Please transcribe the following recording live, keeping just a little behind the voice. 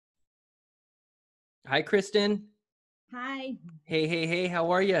Hi, Kristin. Hi, Hey, hey, hey,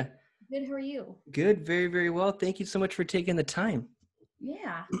 how are you? good. How are you? Good, very, very well. Thank you so much for taking the time.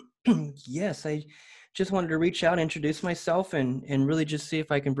 Yeah. Yes, I just wanted to reach out, introduce myself, and really just see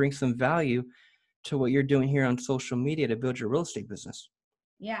if I can bring some value to what you're doing here on social media to build your real estate business.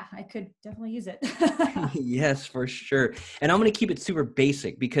 Yeah, I could definitely use it. Yes, for sure. And I'm going to keep it super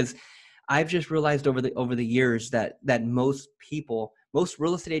basic because I've just realized over the years that most people, most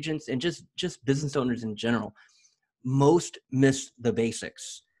real estate agents, and just business owners in general, most miss the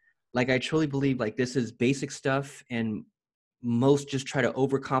basics. Like I truly believe like this is basic stuff, and most just try to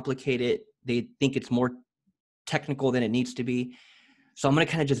overcomplicate it. They think it's more technical than it needs to be. So I'm going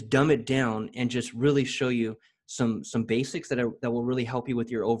to kind of just dumb it down and just really show you some basics that will really help you with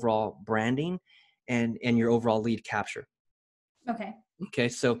your overall branding and your overall lead capture. Okay. Okay,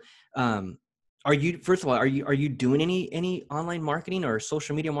 so are you, first of all, are you doing any online marketing or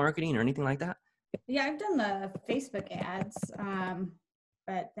social media marketing or anything like that? Yeah, I've done the Facebook ads,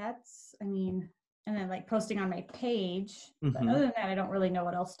 but and then like posting on my page. But Mm-hmm. other than that, I don't really know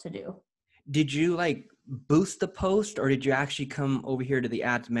what else to do. Did you like boost the post, or did you actually come over here to the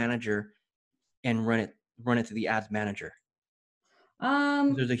ads manager and run it through the ads manager?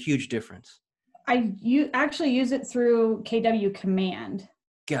 Um, There's a huge difference. you actually use it through KW Command.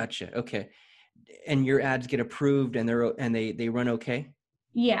 Gotcha. Okay. And your ads get approved and they run okay?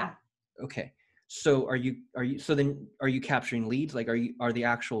 Yeah. Okay. So are you capturing leads? Like are the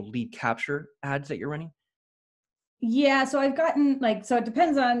actual lead capture ads that you're running? Yeah, so I've gotten so it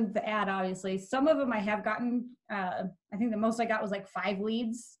depends on the ad, obviously. Some of them I have gotten, I think the most I got was like 5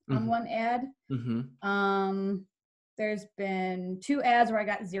 leads on Mm-hmm. one ad. Mm-hmm. Um, there's been 2 ads where I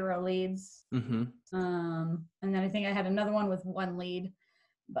got 0 leads. Mm-hmm. And then I think I had another one with 1 lead,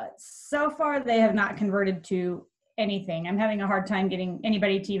 but so far they have not converted to anything. I'm having a hard time getting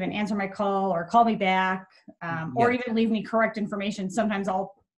anybody to even answer my call or call me back, or Yes. even leave me correct information. Sometimes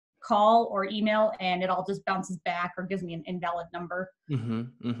I'll call or email and it all just bounces back or gives me an invalid number. Mm-hmm.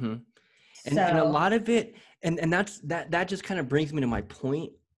 Mm-hmm. And a So, lot of it, and that just kind of brings me to my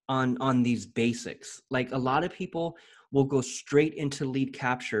point on these basics. Like a lot of people will go straight into lead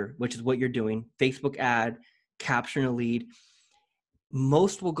capture, which is what you're doing, Facebook ad, capturing a lead.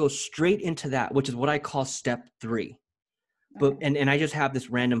 Most will go straight into that, which is what I call step three. But okay. and I just have this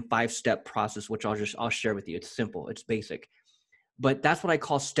random 5-step process, which I'll share with you. It's simple, it's basic. But that's what I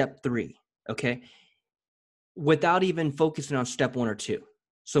call step three. Okay. Without even focusing on step one or two.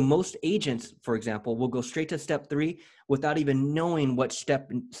 So most agents, for example, will go straight to step three without even knowing what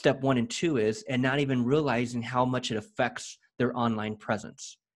step one and two is, and not even realizing how much it affects their online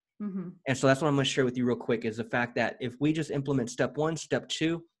presence. Mm-hmm. And so that's what I'm going to share with you real quick is the fact that if we just implement step one, step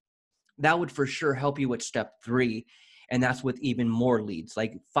two, that would for sure help you with step three. And that's with even more leads.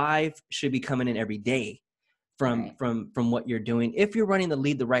 Like 5 should be coming in every day from Right. what you're doing. If you're running the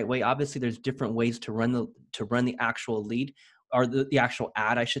lead the right way, obviously there's different ways to run the actual lead, or the actual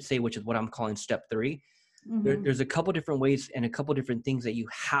ad, I should say, which is what I'm calling step three. Mm-hmm. There's a couple different ways and a couple different things that you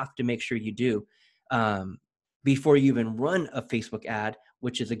have to make sure you do um, before you even run a Facebook ad,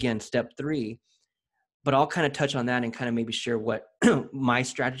 which is again step three. But I'll kind of touch on that and kind of maybe share what my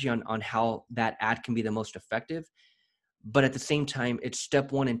strategy on how that ad can be the most effective. But at the same time, it's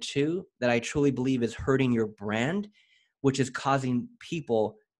step one and two that I truly believe is hurting your brand, which is causing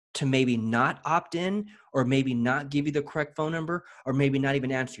people to maybe not opt in, or maybe not give you the correct phone number, or maybe not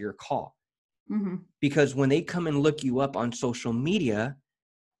even answer your call. Mm-hmm. Because when they come and look you up on social media,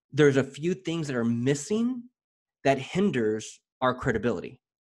 there's a few things that are missing that hinders our credibility.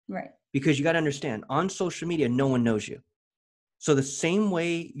 Right. Because you got to understand, on social media, no one knows you. So the same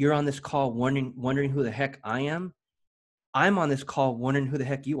way you're on this call wondering who the heck I am, I'm on this call wondering who the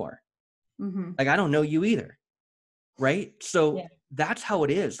heck you are. Mm-hmm. Like I don't know you either, right? So Yeah. that's how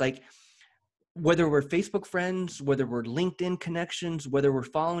it is. Like whether we're Facebook friends, whether we're LinkedIn connections, whether we're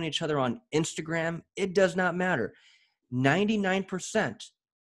following each other on Instagram, it does not matter. 99%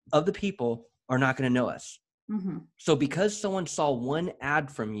 of the people are not going to know us. Mm-hmm. So because someone saw one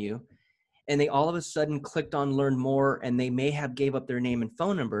ad from you and they all of a sudden clicked on learn more, and they may have gave up their name and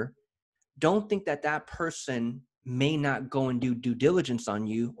phone number, don't think that that person may not go and do due diligence on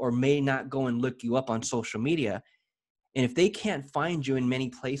you, or may not go and look you up on social media. And if they can't find you in many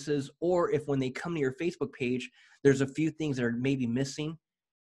places, or if when they come to your Facebook page, there's a few things that are maybe missing,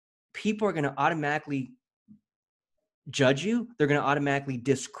 people are going to automatically judge you. They're going to automatically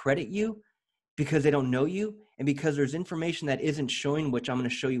discredit you because they don't know you. And because there's information that isn't showing, which I'm going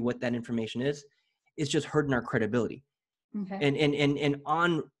to show you what that information is, it's just hurting our credibility. Okay. And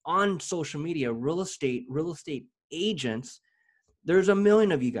on social media, real estate agents, There's a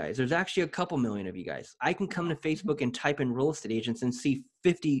million of you guys. There's actually a couple million of you guys. I can come to Facebook and type in real estate agents and see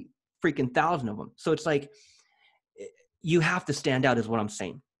 50 freaking thousand of them. So it's like, you have to stand out is what I'm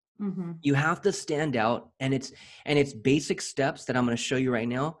saying. Mm-hmm. You have to stand out, and it's basic steps that I'm going to show you right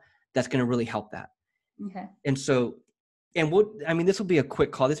now that's going to really help that. Okay. And so, this will be a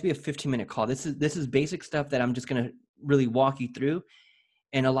quick call. This will be a 15-minute call. This is basic stuff that I'm just going to really walk you through.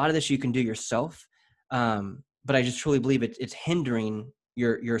 And a lot of this you can do yourself. But I just truly believe it's hindering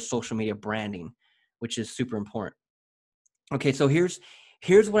your social media branding, which is super important. Okay. So here's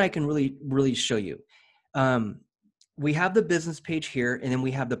what I can really, really show you. We have the business page here, and then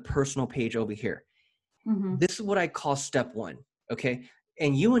we have the personal page over here. Mm-hmm. This is what I call step one. Okay.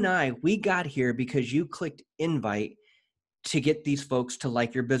 And you and I, we got here because you clicked invite to get these folks to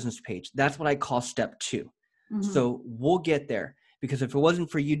like your business page. That's what I call step two. Mm-hmm. So we'll get there, because if it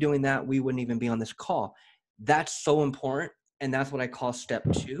wasn't for you doing that, we wouldn't even be on this call. That's so important. And that's what I call step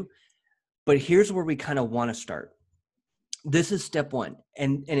two. But here's where we kind of want to start. This is step one.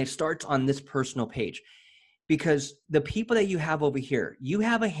 And it starts on this personal page, because the people that you have over here, you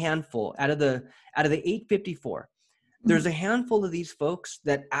have a handful out of the 854. There's a handful of these folks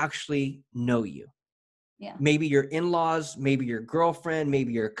that actually know you. Yeah. Maybe your in-laws, maybe your girlfriend,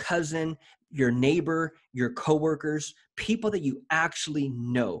 maybe your cousin, your neighbor, your coworkers, people that you actually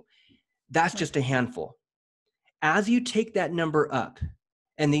know. That's just a handful. As you take that number up,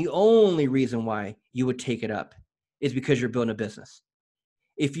 and the only reason why you would take it up is because you're building a business.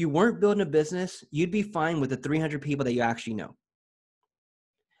 If you weren't building a business, you'd be fine with the 300 people that you actually know.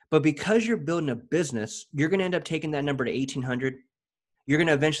 But because you're building a business, you're going to end up taking that number to 1,800. You're going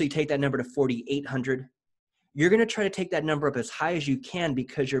to eventually take that number to 4,800. You're going to try to take that number up as high as you can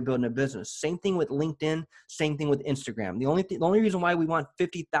because you're building a business. Same thing with LinkedIn. Same thing with Instagram. The only reason why we want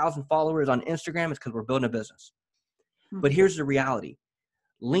 50,000 followers on Instagram is because we're building a business. Mm-hmm. But here's the reality.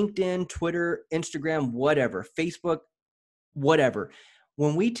 LinkedIn, Twitter, Instagram, whatever, Facebook, whatever.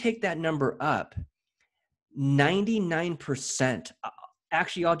 When we take that number up, 99%,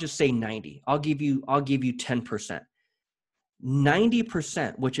 actually, I'll just say 90. I'll give you 10%.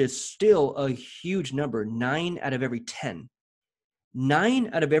 90%, which is still a huge number, 9 out of every 10. 9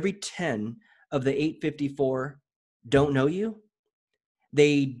 out of every 10 of the 854 don't know you.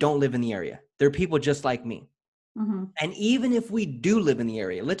 They don't live in the area. They're people just like me. Mm-hmm. And even if we do live in the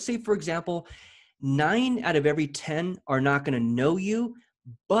area, let's say, for example, 9 out of every 10 are not going to know you,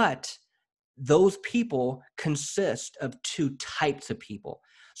 but those people consist of two types of people.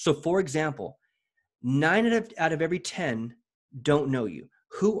 So, for example, 9 out of every 10 don't know you.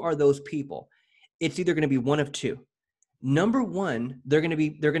 Who are those people? It's either going to be one of two. Number one, they're going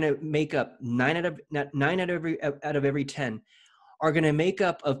to make up 9 out of every 10 are going to make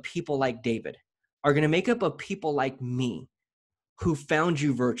up of people like David, are going to make up of people like me who found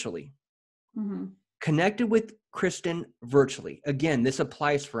you virtually, mm-hmm. connected with Kristin virtually. Again, this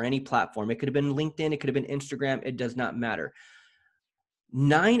applies for any platform. It could have been LinkedIn. It could have been Instagram. It does not matter.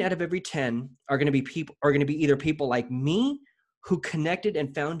 9 out of every 10 are going to be either people like me who connected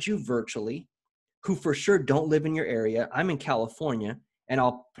and found you virtually, who for sure don't live in your area. I'm in California, and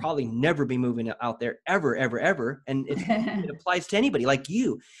I'll probably never be moving out there ever, ever, ever. And it applies to anybody like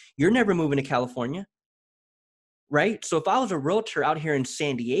you. You're never moving to California, right? So if I was a realtor out here in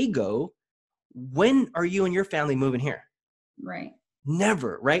San Diego, when are you and your family moving here? Right.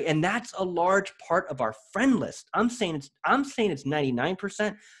 Never, right? And that's a large part of our friend list. I'm saying it's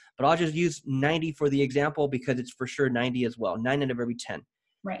 99%, but I'll just use 90 for the example because it's for sure 90 as well. 9 out of every 10.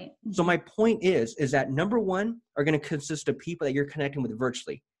 Right. Mm-hmm. So my point is that number one are going to consist of people that you're connecting with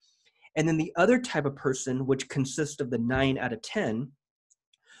virtually. And then the other type of person, which consists of the 9 out of 10,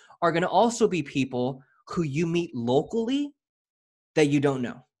 are going to also be people who you meet locally that you don't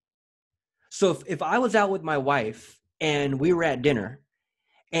know. So if I was out with my wife and we were at dinner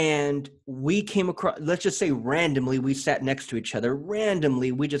and we came across, let's just say randomly, we sat next to each other.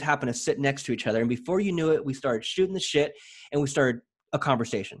 Randomly, we just happened to sit next to each other. And before you knew it, we started shooting the shit and we started a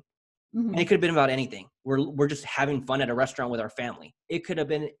conversation. Mm-hmm. And it could have been about anything. We're just having fun at a restaurant with our family. It could have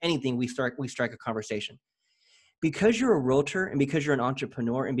been anything. We strike a conversation. Because you're a realtor and because you're an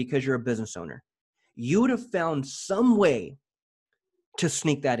entrepreneur and because you're a business owner, you would have found some way to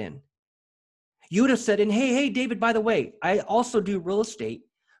sneak that in. You would have said, hey, David, by the way, I also do real estate.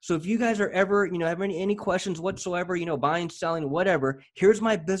 So if you guys are ever, have any questions whatsoever, buying, selling, whatever, here's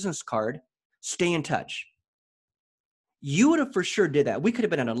my business card. Stay in touch. You would have for sure did that. We could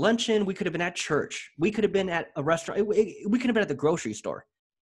have been at a luncheon. We could have been at church. We could have been at a restaurant. We could have been at the grocery store.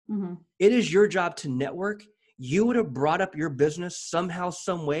 Mm-hmm. It is your job to network. You would have brought up your business somehow,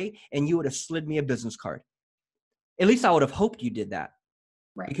 some way, and you would have slid me a business card. At least I would have hoped you did that,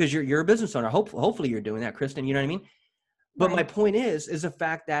 Right. because you're a business owner. Hopefully you're doing that, Kristin. You know what I mean? But Right. my point is the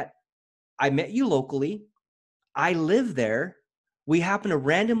fact that I met you locally. I live there. We happen to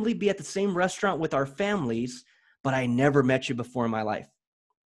randomly be at the same restaurant with our families, but I never met you before in my life.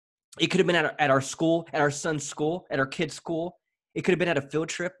 It could have been at our school, at our son's school, at our kid's school. It could have been at a field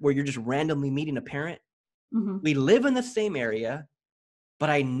trip where you're just randomly meeting a parent. Mm-hmm. We live in the same area, but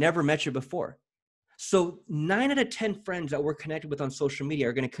I never met you before. So 9 out of 10 friends that we're connected with on social media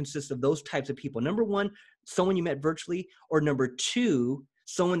are going to consist of those types of people. Number one, someone you met virtually, or number two,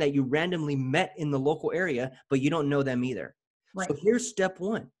 someone that you randomly met in the local area, but you don't know them either. Right. So here's step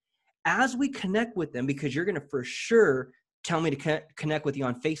one. As we connect with them, because you're going to for sure tell me to connect with you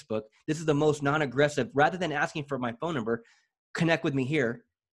on Facebook. This is the most non-aggressive. Rather than asking for my phone number, connect with me here.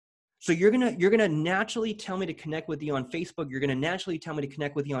 So you're gonna naturally tell me to connect with you on Facebook. You're gonna naturally tell me to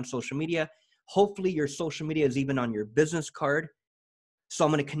connect with you on social media. Hopefully your social media is even on your business card. So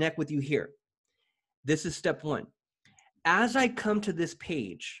I'm gonna connect with you here. This is step one. As I come to this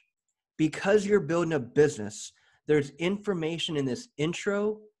page, because you're building a business, there's information in this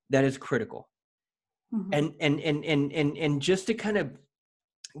intro that is critical. Mm-hmm. And just to kind of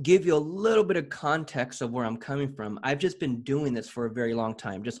give you a little bit of context of where I'm coming from, I've just been doing this for a very long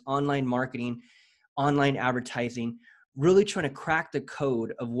time, just online marketing, online advertising, really trying to crack the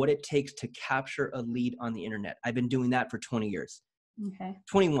code of what it takes to capture a lead on the internet. I've been doing that for 20 years. Okay.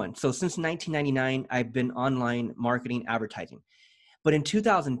 21. So since 1999, I've been online marketing, advertising. But in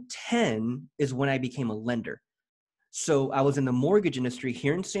 2010 is when I became a lender. So I was in the mortgage industry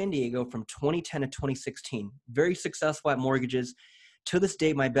here in San Diego from 2010 to 2016, very successful at mortgages. To this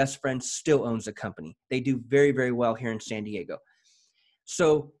day, my best friend still owns a company. They do very, very well here in San Diego.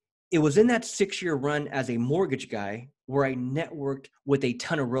 So it was in that 6-year run as a mortgage guy where I networked with a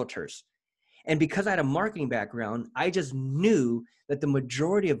ton of realtors. And because I had a marketing background, I just knew that the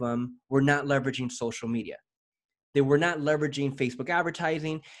majority of them were not leveraging social media. They were not leveraging Facebook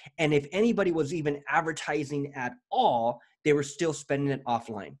advertising. And if anybody was even advertising at all, they were still spending it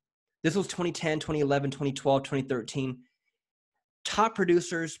offline. This was 2010, 2011, 2012, 2013. Top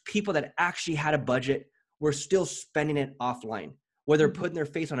producers, people that actually had a budget, were still spending it offline. Whether they're putting their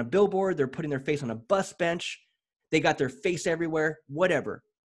face on a billboard, they're putting their face on a bus bench, they got their face everywhere, whatever.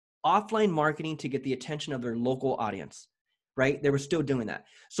 Offline marketing to get the attention of their local audience, right? They were still doing that.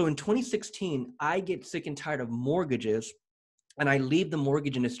 So in 2016, I get sick and tired of mortgages, and I leave the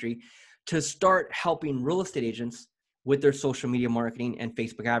mortgage industry to start helping real estate agents with their social media marketing and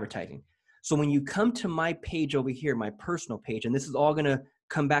Facebook advertising. So when you come to my page over here, my personal page, and this is all going to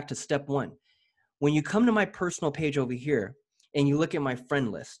come back to step one. When you come to my personal page over here and you look at my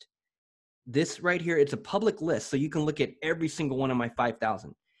friend list, this right here, it's a public list. So you can look at every single one of my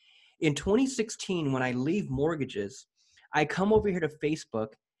 5,000. In 2016, when I leave mortgages, I come over here to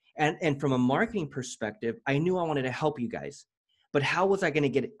Facebook, and from a marketing perspective, I knew I wanted to help you guys. But how was I going to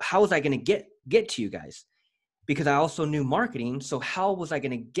get to you guys? Because I also knew marketing. So how was I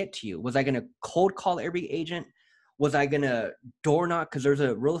going to get to you? Was I going to cold call every agent? Was I going to door knock? Because there's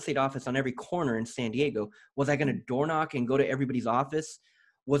a real estate office on every corner in San Diego. Was I going to door knock and go to everybody's office?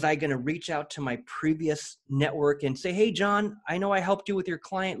 Was I going to reach out to my previous network and say, hey, John, I know I helped you with your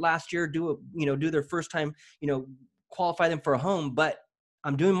client last year, do their first time, qualify them for a home, but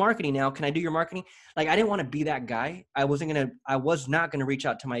I'm doing marketing now. Can I do your marketing? Like, I didn't want to be that guy. I was not going to reach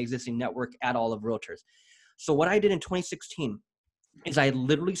out to my existing network at all of realtors. So what I did in 2016 is I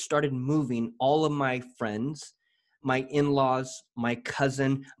literally started moving all of my friends, my in-laws, my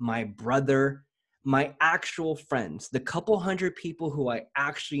cousin, my brother, my actual friends, the couple hundred people who I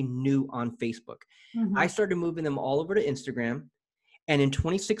actually knew on Facebook. Mm-hmm. I started moving them all over to Instagram. And in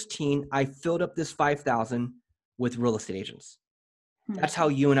 2016, I filled up this 5,000 with real estate agents. That's how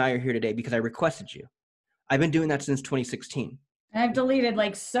you and I are here today, because I requested you. I've been doing that since 2016. And I've deleted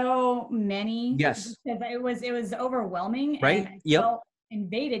like so many. Yes. Because it was overwhelming. Right? And I Yep. felt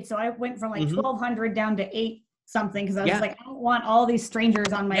invaded. So I went from like Mhm. 1,200 down to 8 something, because I was Yeah. like, I don't want all these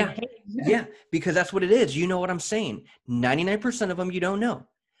strangers on my page. Yeah, because that's what it is. You know what I'm saying? 99% of them you don't know.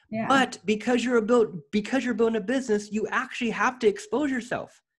 Yeah. But because you're building a business, you actually have to expose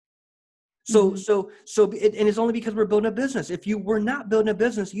yourself. So and it's only because we're building a business. If you were not building a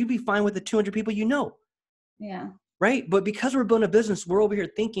business, you'd be fine with the 200 people you know. Yeah. Right? But because we're building a business, we're over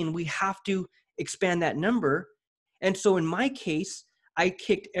here thinking we have to expand that number. And so in my case, I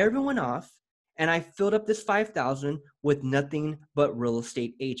kicked everyone off and I filled up this 5,000 with nothing but real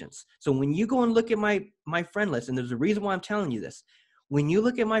estate agents. So when you go and look at my friend list, and there's a reason why I'm telling you this, when you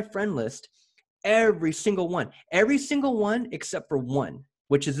look at my friend list, every single one except for one,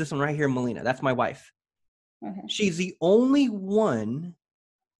 which is this one right here, Melina, that's my wife. Okay. She's the only one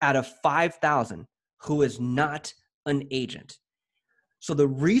out of 5,000 who is not an agent. So the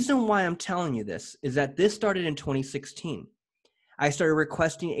reason why I'm telling you this is that this started in 2016. I started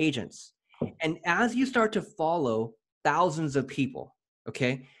requesting agents. And as you start to follow thousands of people,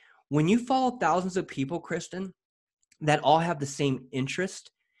 okay, when you follow thousands of people, Kristin, that all have the same interest,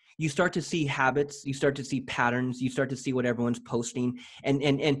 you start to see habits, you start to see patterns, you start to see what everyone's posting.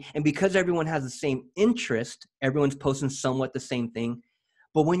 And because everyone has the same interest, everyone's posting somewhat the same thing.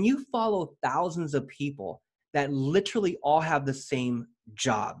 But when you follow thousands of people that literally all have the same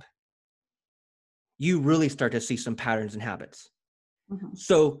job, you really start to see some patterns and habits. Mm-hmm.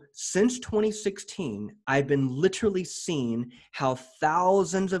 So since 2016, I've been literally seeing how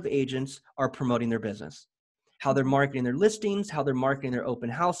thousands of agents are promoting their business, how they're marketing their listings, how they're marketing their open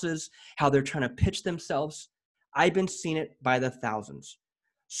houses, how they're trying to pitch themselves. I've been seeing it by the thousands.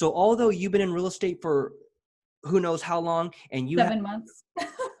 So although you've been in real estate for who knows how long, and you 7 months.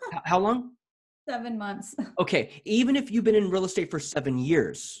 how long? 7 months. Okay, even if you've been in real estate for 7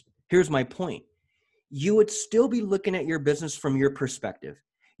 years, here's my point. You would still be looking at your business from your perspective.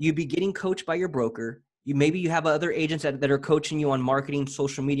 You'd be getting coached by your broker. Maybe you have other agents that are coaching you on marketing,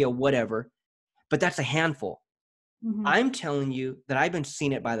 social media, whatever, but that's a handful. Mm-hmm. I'm telling you that I've been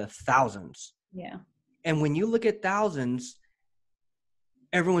seeing it by the thousands. Yeah. And when you look at thousands,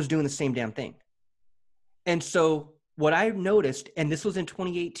 everyone's doing the same damn thing. And so what I've noticed, and this was in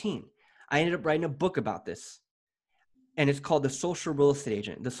 2018, I ended up writing a book about this. And it's called The Social Real Estate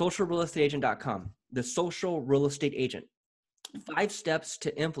Agent, thesocialrealestateagent.com, The Social Real Estate Agent. 5 steps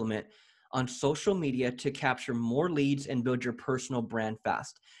to implement on social media to capture more leads and build your personal brand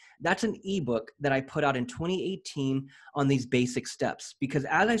fast. That's an ebook that I put out in 2018 on these basic steps, because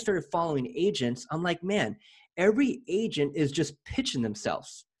as I started following agents, I'm like, man, every agent is just pitching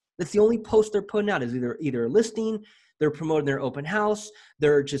themselves. That's the only post they're putting out is either a listing, they're promoting their open house,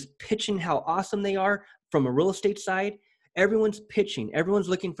 they're just pitching how awesome they are from a real estate side. Everyone's pitching, everyone's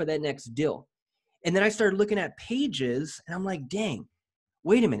looking for that next deal. And then I started looking at pages and I'm like, dang,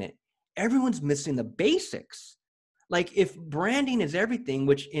 wait a minute. Everyone's missing the basics. Like if branding is everything,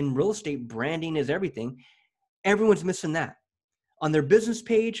 which in real estate, branding is everything, everyone's missing that. On their business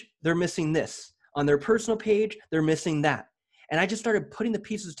page, they're missing this. On their personal page, they're missing that. And I just started putting the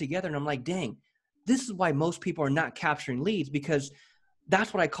pieces together and I'm like, dang, this is why most people are not capturing leads, because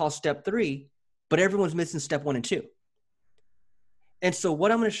that's what I call step 3, but everyone's missing step 1 and 2. And so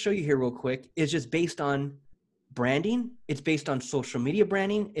what I'm going to show you here real quick is just based on branding. It's based on social media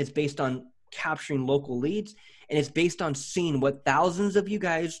branding. It's based on capturing local leads. And it's based on seeing what thousands of you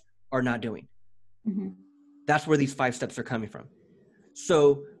guys are not doing. Mm-hmm. That's where these 5 steps are coming from.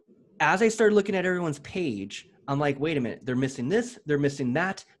 So as I started looking at everyone's page, I'm like, wait a minute, they're missing this, they're missing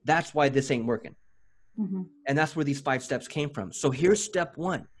that. That's why this ain't working. Mm-hmm. And that's where these 5 steps came from. So here's step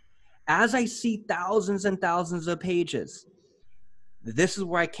 1. As I see thousands and thousands of pages, this is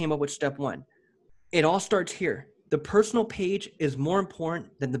where I came up with step 1. It all starts here. The personal page is more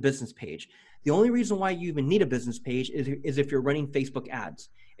important than the business page. The only reason why you even need a business page is if you're running Facebook ads.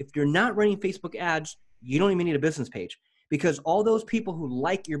 If you're not running Facebook ads, you don't even need a business page, because all those people who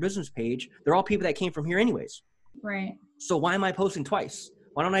like your business page, they're all people that came from here anyways. Right. So why am I posting twice?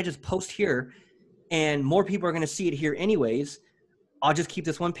 Why don't I just post here and more people are going to see it here anyways? I'll just keep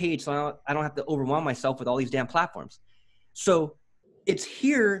this one page so I don't have to overwhelm myself with all these damn platforms. So it's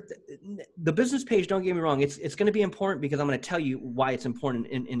here. The business page, don't get me wrong, it's going to be important because I'm going to tell you why it's important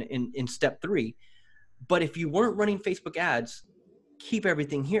in step 3. But if you weren't running Facebook ads, keep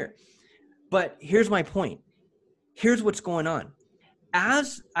everything here. But here's my point. Here's what's going on.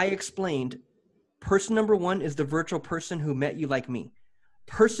 As I explained, person number 1 is the virtual person who met you like me.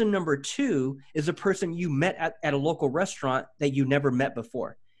 Person number 2 is a person you met at a local restaurant that you never met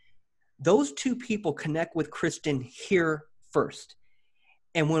before. Those 2 people connect with Kristin here first.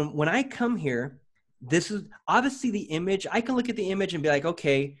 And when I come here, this is obviously the image. I can look at the image and be like,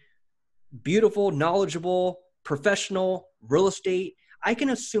 okay, beautiful, knowledgeable, professional, real estate. I can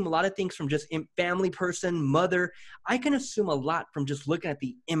assume a lot of things from just family person, mother. I can assume a lot from just looking at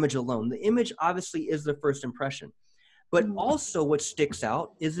the image alone. The image obviously is the first impression. But also what sticks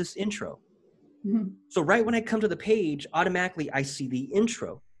out is this intro. Mm-hmm. So right when I come to the page, automatically I see the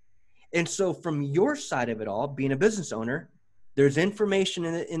intro. And so from your side of it all, being a business owner, there's information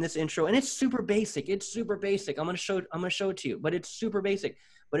in this intro, and it's super basic. It's super basic. I'm gonna show it to you, but it's super basic,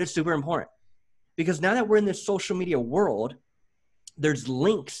 but it's super important, because now that we're in this social media world, there's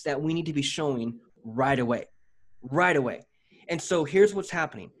links that we need to be showing right away. And so here's what's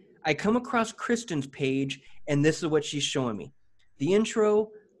happening. I come across Kristin's page, and this is what she's showing me: the intro,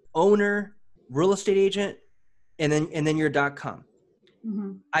 owner, real estate agent, and then your .com.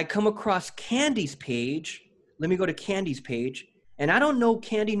 Mm-hmm. I come across Candy's page. Let me go to Candy's page. And I don't know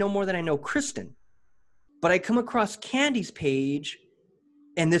Candy no more than I know Kristin. But I come across Candy's page,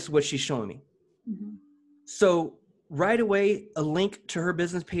 and this is what she's showing me. Mm-hmm. So right away, a link to her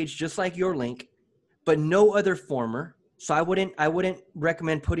business page, just like your link, but no other former. So I wouldn't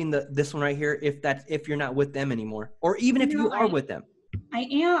recommend putting this one right here if you're not with them anymore, or even if you are with them. I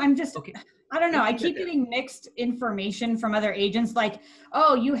am. I'm just, Okay. I don't know. Let's I leave it keep there. getting mixed information from other agents like,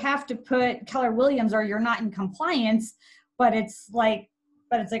 oh, you have to put Keller Williams or you're not in compliance. But it's like,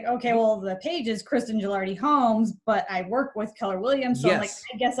 okay, well, the page is Kristin Gilardi Homes, but I work with Keller Williams. So I'm like, Yes.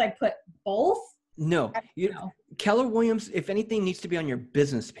 I guess I put both. No, I don't know. Keller Williams, if anything, needs to be on your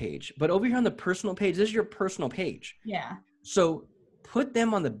business page. But over here on the personal page, this is your personal page. Yeah. So put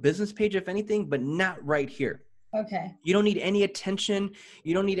them on the business page, if anything, but not right here. Okay. You don't need any attention.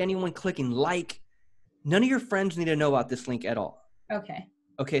 You don't need anyone clicking like. None of your friends need to know about this link at all. Okay.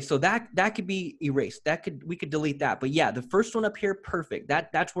 Okay, so that could be erased. We could delete that. But yeah, the first one up here, perfect.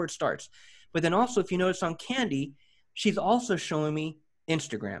 That's where it starts. But then also, if you notice on Candy, she's also showing me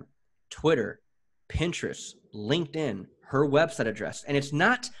Instagram, Twitter, Pinterest, LinkedIn, her website address. And it's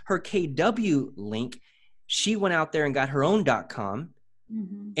not her KW link. She went out there and got her own .com.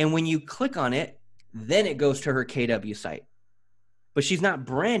 Mm-hmm. And when you click on it, then it goes to her KW site. But she's not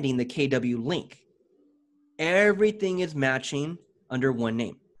branding the KW link. Everything is matching under one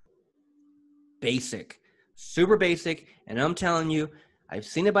name. Basic, super basic. And I'm telling you, I've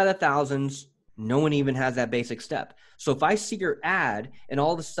seen it by the thousands. No one even has that basic step. So if I see your ad and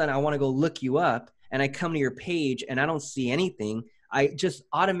all of a sudden I want to go look you up and I come to your page and I don't see anything, I just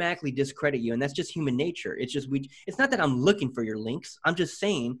automatically discredit you. And that's just human nature. It's just, it's not that I'm looking for your links. I'm just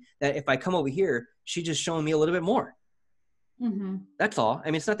saying that if I come over here, she's just showing me a little bit more. Mm-hmm. That's all. I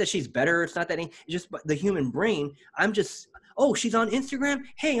mean, it's not that she's better. It's not that it's just the human brain. I'm just, oh, she's on Instagram.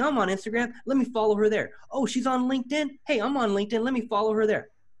 Hey, I'm on Instagram. Let me follow her there. Oh, she's on LinkedIn. Hey, I'm on LinkedIn. Let me follow her there.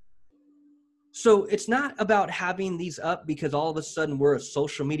 So it's not about having these up because all of a sudden we're a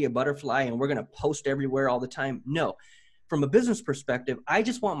social media butterfly and we're going to post everywhere all the time. No, from a business perspective, I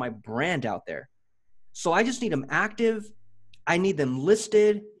just want my brand out there. So I just need them active. I need them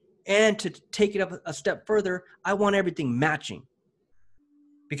listed. And to take it up a step further, I want everything matching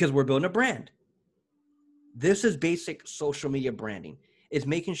because we're building a brand. This is basic social media branding. It's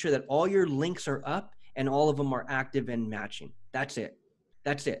making sure that all your links are up and all of them are active and matching. That's it.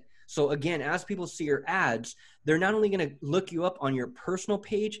 That's it. So again, as people see your ads, they're not only going to look you up on your personal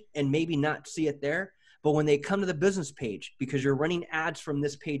page and maybe not see it there, but when they come to the business page, because you're running ads from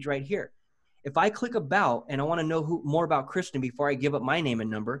this page right here. If I click about and I want to know more about Kristin before I give up my name and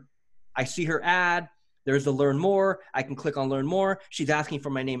number, I see her ad. There's the learn more. I can click on learn more. She's asking for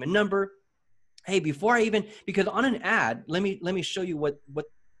my name and number. Hey, before I even, because on an ad, let me show you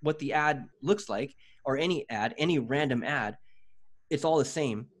what the ad looks like, or any ad, any random ad. It's all the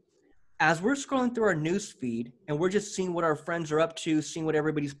same. As we're scrolling through our news feed and we're just seeing what our friends are up to, seeing what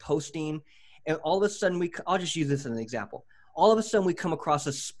everybody's posting, and all of a sudden I'll just use this as an example. All of a sudden we come across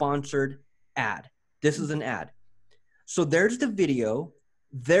a sponsored ad. This is an ad. So there's the video.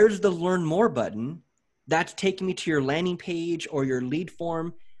 There's the learn more button. That's taking me to your landing page or your lead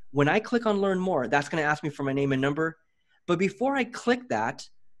form. When I click on learn more, that's going to ask me for my name and number. But before I click that,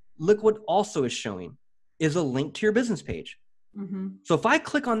 look what also is showing is a link to your business page. Mm-hmm. So if I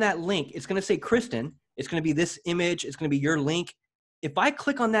click on that link, it's going to say Kristin. It's going to be this image. It's going to be your link. If I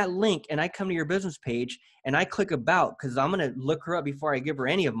click on that link and I come to your business page and I click about, because I'm going to look her up before I give her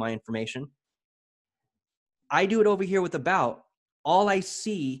any of my information. I do it over here with about. All I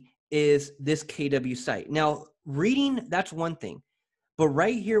see is this KW site. Now, reading, that's one thing. But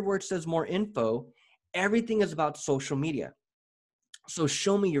right here where it says more info, everything is about social media. So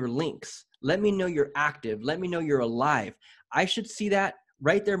show me your links. Let me know you're active. Let me know you're alive. I should see that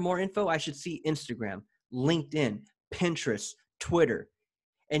right there, more info. I should see Instagram, LinkedIn, Pinterest, Twitter.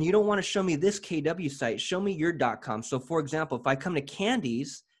 And you don't want to show me this KW site. Show me your .com. So for example, if I come to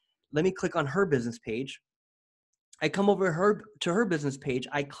Candy's, let me click on her business page. I come over to her business page.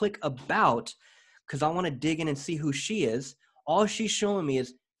 I click about because I want to dig in and see who she is. All she's showing me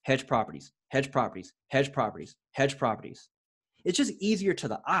is hedge properties, hedge properties, hedge properties, hedge properties. It's just easier to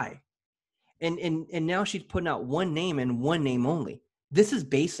the eye. And now she's putting out one name and one name only. This is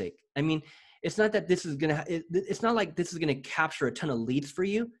basic. I mean, it's not that this is it's not like this is going to capture a ton of leads for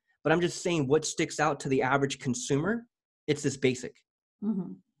you, but I'm just saying what sticks out to the average consumer. It's this basic,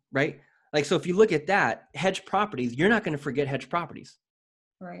 right? Like, so if you look at that, hedge properties, you're not going to forget hedge properties.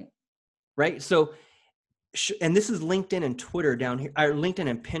 Right. Right. So, and this is LinkedIn and Twitter down here, or LinkedIn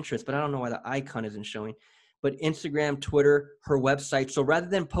and Pinterest, but I don't know why the icon isn't showing. but Instagram, Twitter, her website. So rather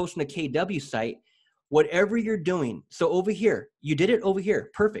than posting a KW site, whatever you're doing. So over here, you did it over here.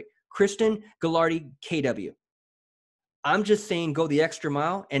 Perfect. Kristin Gilardi, KW. I'm just saying go the extra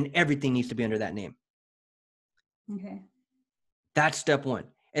mile, and everything needs to be under that name. Okay. That's step one.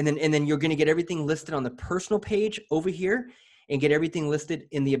 And then you're going to get everything listed on the personal page over here and get everything listed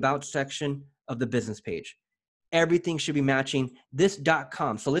in the about section of the business page. Everything should be matching this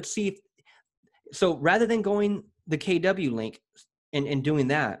 .com. So let's see if, so rather than going the KW link and doing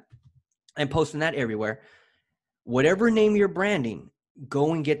that and posting that everywhere, whatever name you're branding,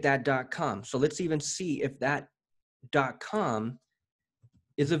 go and get that .com. So let's even see if that .com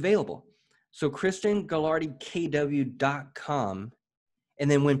is available. So KristinGilardiKW.com. And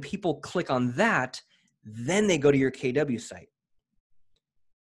then when people click on that, then they go to your KW site.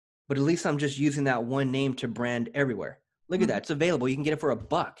 But at least I'm just using that one name to brand everywhere. Look at that. It's available. You can get it for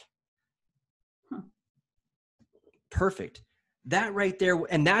 $1. Perfect. That right there.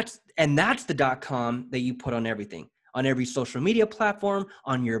 And that's the .com that you put on everything, on every social media platform,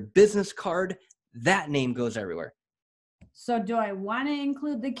 on your business card. That name goes everywhere. So do I want to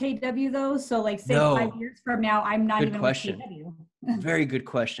include the KW though? So like say No. 5 years from now, I'm not Good even question. with KW. Very good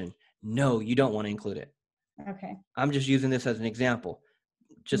question. No, you don't want to include it. Okay. I'm just using this as an example,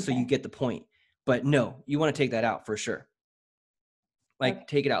 just so you get the point. But no, you want to take that out for sure. Like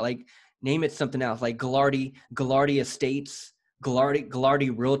take it out. Like name it something else, like Gilardi Estates,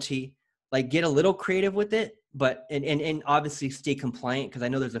 Gilardi Realty. Like get a little creative with it, but and obviously stay compliant, because I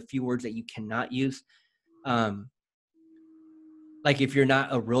know there's a few words that you cannot use. Like if you're not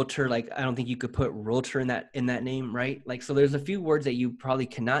a realtor, like I don't think you could put realtor in that name, right? Like, so there's a few words that you probably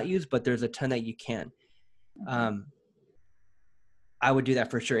cannot use, but there's a ton that you can. I would do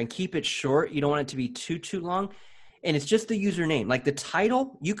that for sure, and keep it short. You don't want it to be too long. And it's just the username. Like the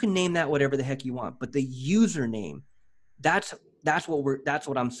title, you can name that whatever the heck you want, but the username, that's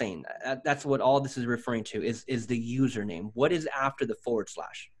what I'm saying. That's what all this is referring to is the username. What is after the /?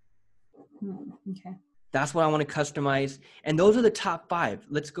 Okay. That's what I want to customize. And those are the top 5.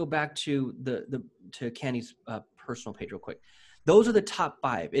 Let's go back to to Candy's personal page real quick. Those are the top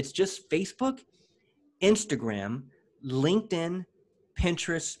 5. It's just Facebook, Instagram, LinkedIn,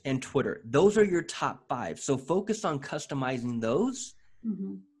 Pinterest, and Twitter. Those are your top 5. So focus on customizing those.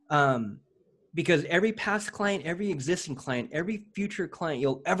 Because every past client, every existing client, every future client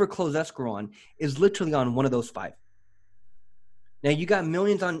you'll ever close escrow on is literally on one of those 5. Now you got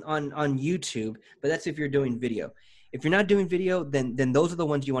millions on YouTube, but that's if you're doing video. If you're not doing video, then those are the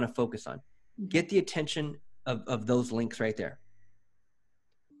ones you want to focus on. Get the attention of those links right there.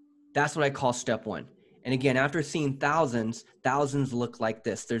 That's what I call step 1. And again, after seeing thousands look like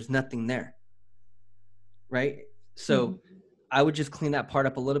this. There's nothing there, right? So I would just clean that part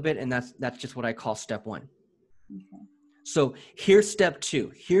up a little bit, and that's just what I call step 1. Okay. So here's step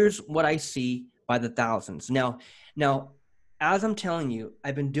 2. Here's what I see by the thousands. Now, as I'm telling you,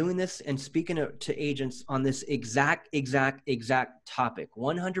 I've been doing this and speaking to agents on this exact topic,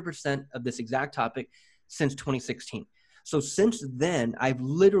 100% of this exact topic since 2016. So since then, I've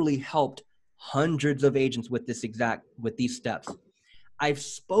literally helped hundreds of agents with these steps. I've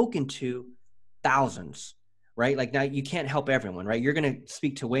spoken to thousands, right? Like now you can't help everyone, right? You're going to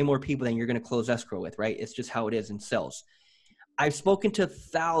speak to way more people than you're going to close escrow with, right? It's just how it is in sales. I've spoken to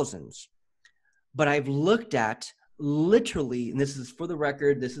thousands, but I've looked at literally, and this is for the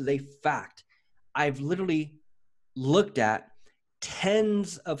record, this is a fact, I've literally looked at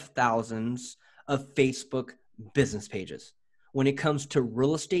tens of thousands of Facebook business pages when it comes to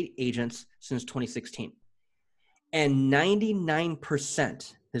real estate agents since 2016. And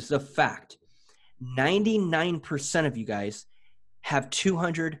 99%, this is a fact, 99% of you guys have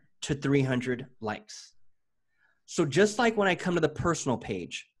 200 to 300 likes. So just like when I come to the personal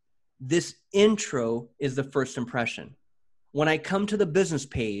page, this intro is the first impression. When I come to the business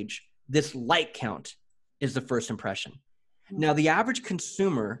page, this like count is the first impression. Now, the average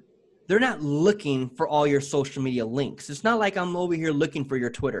consumer, they're not looking for all your social media links. It's not like I'm over here looking for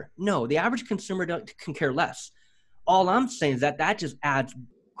your Twitter. No, the average consumer can care less. All I'm saying is that just adds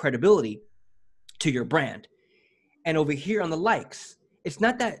credibility to your brand. And over here on the likes, it's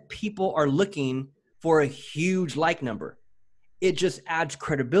not that people are looking for a huge like number. It just adds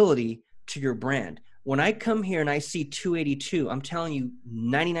credibility to your brand. When I come here and I see 282, I'm telling you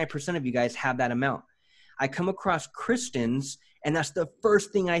 99% of you guys have that amount. I come across Kristin's, and that's the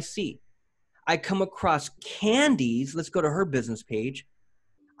first thing I see. I come across Candy's. Let's go to her business page.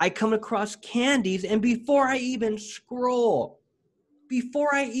 I come across Candy's, and before I even scroll,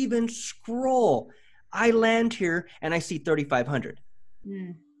 I land here and I see 3,500.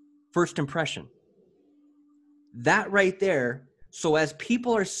 First impression. That right there. So as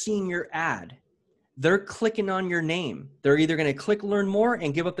people are seeing your ad, they're clicking on your name. They're either going to click learn more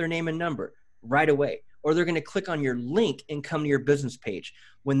and give up their name and number right away, or they're going to click on your link and come to your business page.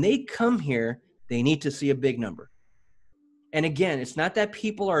 When they come here, they need to see a big number. And again, it's not that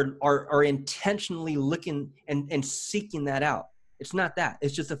people are intentionally looking and seeking that out. It's not that.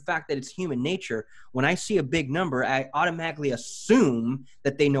 It's just the fact that it's human nature. When I see a big number, I automatically assume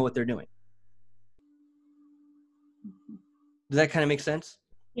that they know what they're doing. Does that kind of make sense?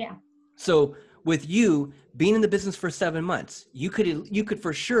 Yeah. So with you being in the business for 7 months, you could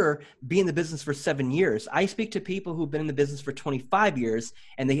for sure be in the business for 7 years. I speak to people who've been in the business for 25 years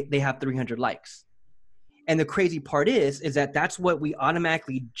and they have 300 likes. And the crazy part is that that's what we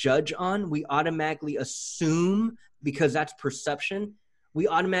automatically judge on. We automatically assume, because that's perception. We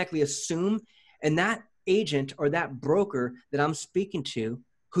automatically assume, and that agent or that broker that I'm speaking to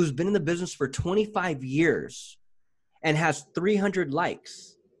who's been in the business for 25 years and has 300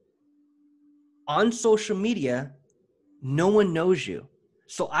 likes on social media, no one knows you.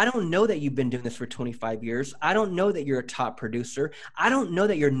 So I don't know that you've been doing this for 25 years. I don't know that you're a top producer. I don't know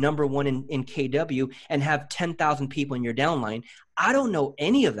that you're number one in KW and have 10,000 people in your downline. I don't know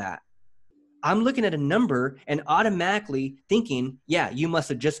any of that. I'm looking at a number and automatically thinking, yeah, you must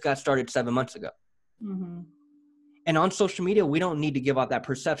have just got started 7 months ago. Mm-hmm. And on social media, we don't need to give out that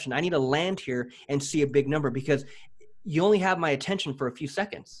perception. I need to land here and see a big number because you only have my attention for a few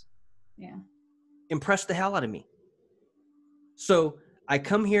seconds. Yeah. Impress the hell out of me. So I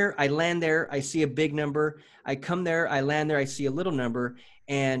come here, I land there, I see a big number. I come there, I land there, I see a little number.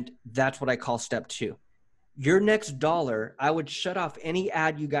 And that's what I call step 2. Your next dollar, I would shut off any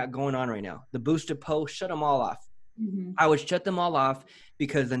ad you got going on right now. The boosted post, shut them all off. Mm-hmm. I would shut them all off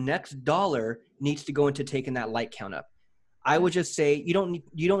because the next dollar needs to go into taking that like count up. I would just say you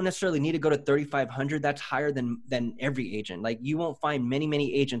don't necessarily need to go to 3,500. That's higher than every agent. Like you won't find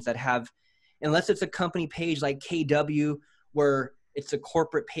many agents that have, unless it's a company page like KW where it's a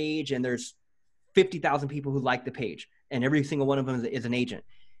corporate page and there's 50,000 people who like the page and every single one of them is an agent.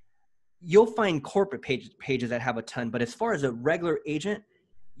 You'll find corporate pages that have a ton, but as far as a regular agent,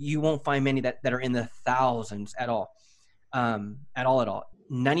 you won't find many that are in the thousands at all.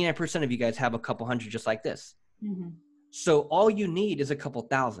 99% of you guys have a couple hundred just like this. Mm-hmm. So all you need is a couple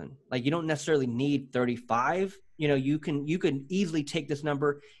thousand. Like you don't necessarily need 35. You can easily take this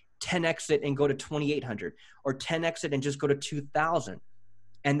number, 10x it and go to 2,800, or 10x it and just go to 2,000.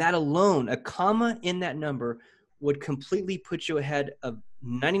 And that alone, a comma in that number would completely put you ahead of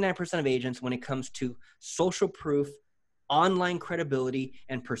 99% of agents when it comes to social proof, online credibility,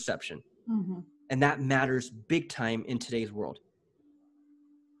 and perception. Mm-hmm. And that matters big time in today's world.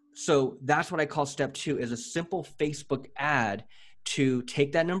 So that's what I call step 2 is a simple Facebook ad to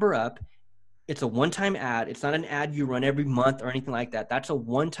take that number up. It's a one-time ad. It's not an ad you run every month or anything like that. That's a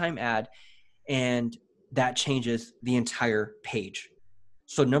one-time ad, and that changes the entire page.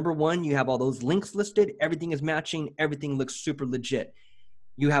 So number 1, you have all those links listed. Everything is matching. Everything looks super legit.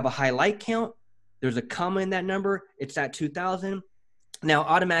 You have a high like count. There's a comma in that number. It's at 2,000. Now,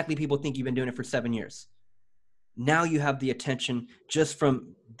 automatically people think you've been doing it for 7 years. Now you have the attention just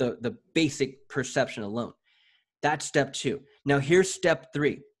from the basic perception alone. That's step 2. Now here's step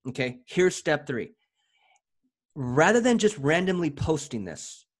 3. Okay. Here's step 3. Rather than just randomly posting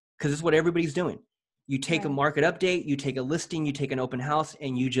this, because this is what everybody's doing. You take a market update, you take a listing, you take an open house,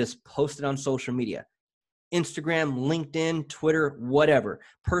 and you just post it on social media. Instagram, LinkedIn, Twitter, whatever.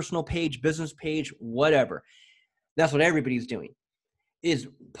 Personal page, business page, whatever. That's what everybody's doing, is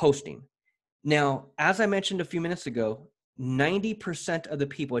posting. Now, as I mentioned a few minutes ago, 90% of the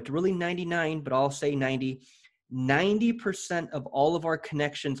people, it's really 99, but I'll say 90% of all of our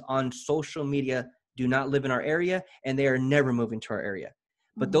connections on social media do not live in our area, and they are never moving to our area.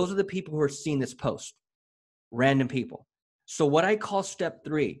 But those are the people who are seeing this post, random people. So what I call step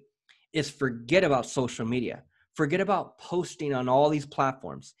 3 is forget about social media. Forget about posting on all these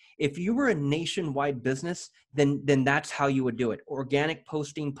platforms. If you were a nationwide business, then that's how you would do it. Organic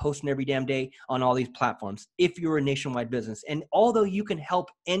posting every damn day on all these platforms. If you're a nationwide business. And although you can help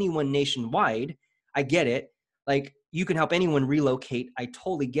anyone nationwide, I get it. Like you can help anyone relocate. I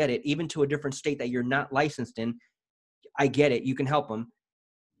totally get it. Even to a different state that you're not licensed in. I get it. You can help them.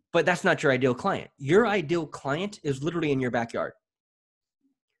 But that's not your ideal client. Your ideal client is literally in your backyard.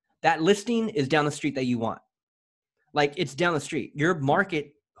 That listing is down the street that you want. Like it's down the street. Your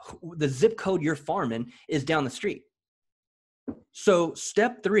market, the zip code you're farming is down the street. So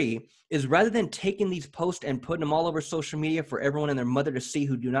step 3 is rather than taking these posts and putting them all over social media for everyone and their mother to see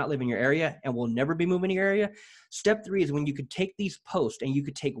who do not live in your area and will never be moving to your area. Step 3 is when you could take these posts and you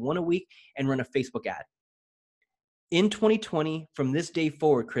could take one a week and run a Facebook ad. In 2020, from this day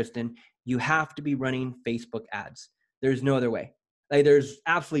forward, Kristin, you have to be running Facebook ads. There's no other way. Like, there's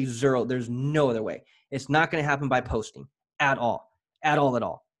absolutely zero. There's no other way. It's not going to happen by posting at all, at all, at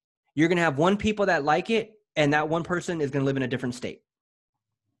all. You're going to have one people that like it, and that one person is going to live in a different state.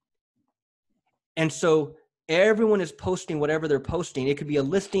 And so everyone is posting whatever they're posting. It could be a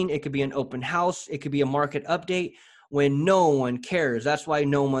listing. It could be an open house. It could be a market update when no one cares. That's why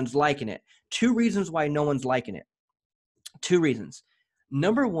no one's liking it. 2 reasons why no one's liking it. 2 reasons.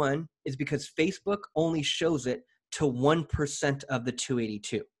 Number one is because Facebook only shows it to 1% of the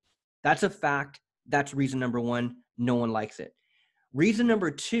 282. That's a fact. That's reason number one. No one likes it. Reason number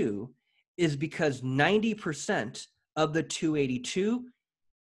 2 is because 90% of the 282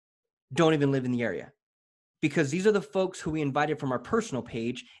 don't even live in the area, because these are the folks who we invited from our personal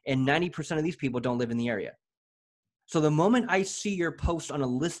page, and 90% of these people don't live in the area. So the moment I see your post on a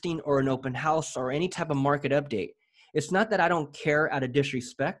listing or an open house or any type of market update, it's not that I don't care out of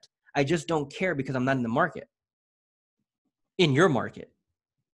disrespect. I just don't care because I'm not in the market, in your market,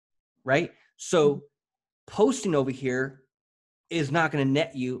 right? So posting over here is not going to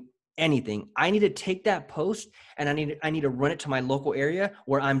net you anything. I need to take that post and I need to run it to my local area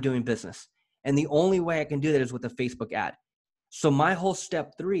where I'm doing business. And the only way I can do that is with a Facebook ad. So my whole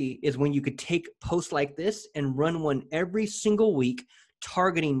step 3 is when you could take posts like this and run one every single week,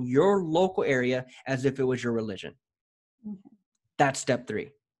 targeting your local area as if it was your religion. That's step 3.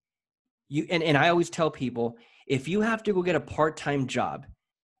 And I always tell people, if you have to go get a part-time job,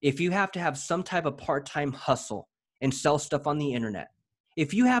 if you have to have some type of part-time hustle and sell stuff on the internet,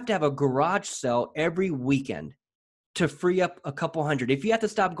 if you have to have a garage sale every weekend to free up a couple hundred, if you have to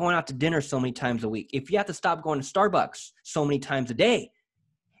stop going out to dinner so many times a week, if you have to stop going to Starbucks so many times a day,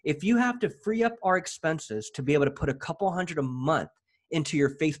 if you have to free up our expenses to be able to put a couple hundred a month into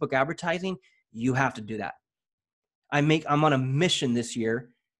your Facebook advertising, you have to do that. I'm on a mission this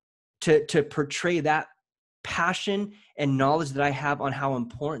year to portray that passion and knowledge that I have on how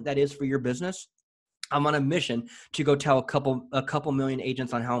important that is for your business. I'm on a mission to go tell a couple million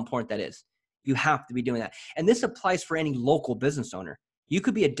agents on how important that is. You have to be doing that. And this applies for any local business owner. You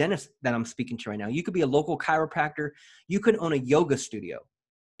could be a dentist that I'm speaking to right now. You could be a local chiropractor. You could own a yoga studio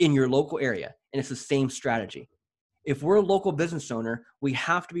in your local area, and it's the same strategy. If we're a local business owner, we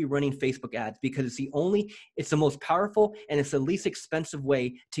have to be running Facebook ads because it's the most powerful and it's the least expensive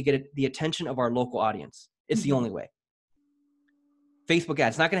way to get the attention of our local audience. It's the only way. Facebook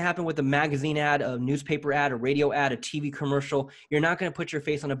ads. It's not going to happen with a magazine ad, a newspaper ad, a radio ad, a TV commercial. You're not going to put your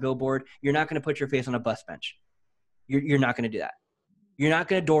face on a billboard. You're not going to put your face on a bus bench. You're not going to do that. You're not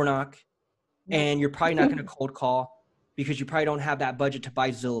going to door knock, and you're probably not going to cold call because you probably don't have that budget to buy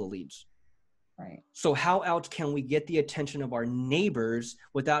Zillow leads. Right. So how else can we get the attention of our neighbors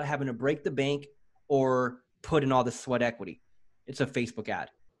without having to break the bank or put in all the sweat equity? It's a Facebook ad.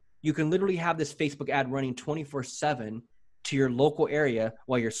 You can literally have this Facebook ad running 24/7 to your local area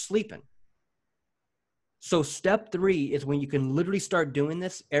while you're sleeping. So step 3 is when you can literally start doing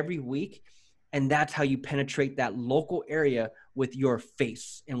this every week. And that's how you penetrate that local area with your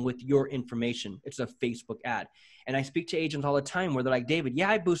face and with your information. It's a Facebook ad. And I speak to agents all the time where they're like, David, yeah,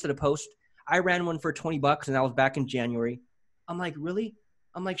 I boosted a post. I ran one for $20 and that was back in January. I'm like, really?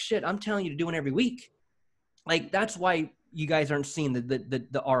 I'm like, shit, I'm telling you to do it every week. Like, that's why you guys aren't seeing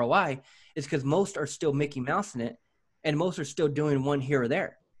the ROI, is because most are still Mickey Mouse in it and most are still doing one here or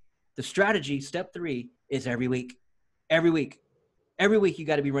there. The strategy, step 3, is every week. Every week. Every week you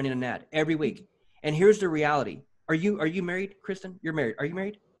got to be running an ad. Every week. And here's the reality. Are you married, Kristin? You're married. Are you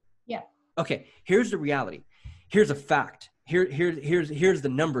married? Yeah. Okay. Here's the reality. Here's a fact. Here's the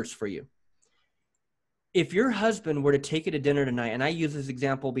numbers for you. If your husband were to take you to dinner tonight, and I use this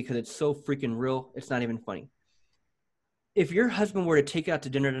example because it's so freaking real, it's not even funny. If your husband were to take you out to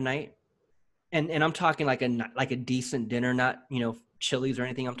dinner tonight, and I'm talking like a decent dinner, not, Chili's or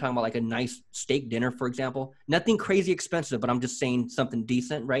anything. I'm talking about like a nice steak dinner, for example. Nothing crazy expensive, but I'm just saying something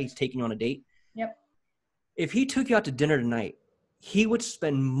decent, right? He's taking you on a date. Yep. If he took you out to dinner tonight, he would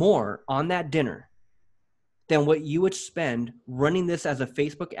spend more on that dinner than what you would spend running this as a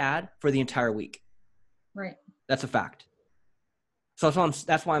Facebook ad for the entire week. Right. That's a fact. So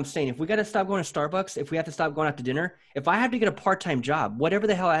that's why I'm saying, if we got to stop going to Starbucks, if we have to stop going out to dinner, if I have to get a part-time job, whatever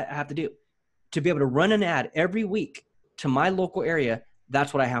the hell I have to do to be able to run an ad every week to my local area,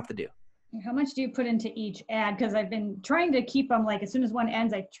 that's what I have to do. How much do you put into each ad? Because I've been trying to keep them, like, as soon as one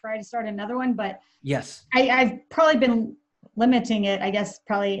ends, I try to start another one, but yes, I've probably been limiting it, I guess,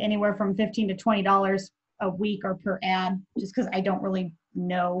 probably anywhere from $15 to $20 a week or per ad, just because I don't really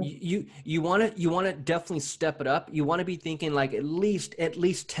know. You want to definitely step it up. You want to be thinking like at least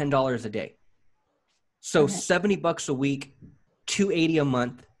 $10 a day. So Okay. $70 a week, $280 a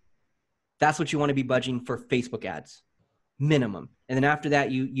month. That's what you want to be budgeting for Facebook ads, minimum. And then after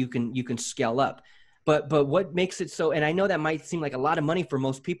that, you can scale up. But what makes it so, and I know that might seem like a lot of money for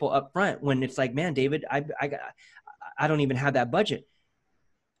most people up front when it's like, man, David, I don't even have that budget.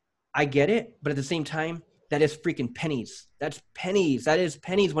 I get it, but at the same time, that is freaking pennies. That's pennies. That is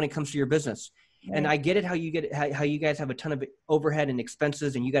pennies when it comes to your business. Right. And I get it, how you guys have a ton of overhead and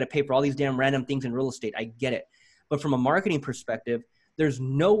expenses, and you got to pay for all these damn random things in real estate. I get it. But from a marketing perspective, there's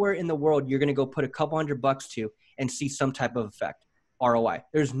nowhere in the world you're going to go put a couple $100 to and see some type of effect, ROI.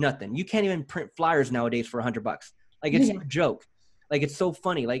 There's nothing. You can't even print flyers nowadays for $100. Like, it's a joke. Like, it's so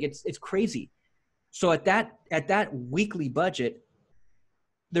funny. Like, it's crazy. So at that weekly budget,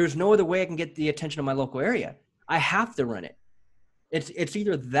 there's no other way I can get the attention of my local area. I have to run it. It's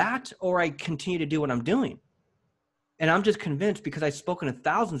either that or I continue to do what I'm doing. And I'm just convinced, because I've spoken to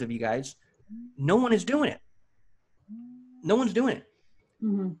thousands of you guys, no one is doing it. No one's doing it.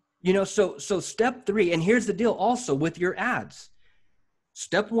 Mm-hmm. You know, so step 3, and here's the deal also with your ads.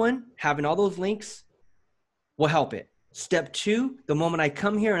 Step 1, having all those links will help it. Step 2, the moment I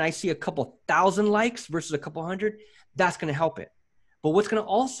come here and I see a couple thousand likes versus a couple hundred, that's going to help it. But what's going to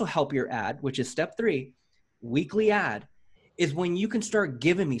also help your ad, which is step 3, weekly ad, is when you can start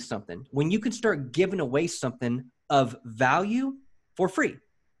giving me something, when you can start giving away something of value for free.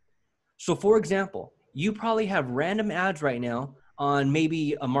 So for example, you probably have random ads right now on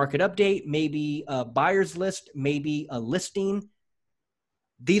maybe a market update, maybe a buyer's list, maybe a listing.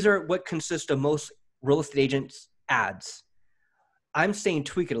 These are what consist of most real estate agents' ads. I'm saying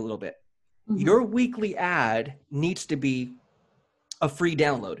tweak it a little bit. Mm-hmm. Your weekly ad needs to be a free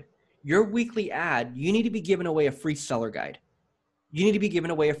download. Your weekly ad, you need to be giving away a free seller guide. You need to be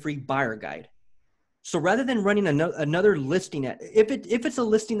giving away a free buyer guide. So rather than running another listing ad, if it's a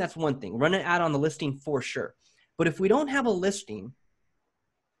listing, that's one thing. Run an ad on the listing for sure. But if we don't have a listing,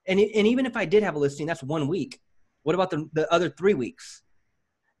 and even if I did have a listing, that's 1 week. What about the other 3 weeks?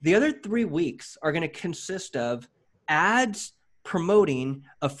 The other 3 weeks are going to consist of ads promoting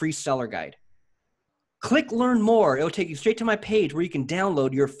a free seller guide. Click learn more. It'll take you straight to my page where you can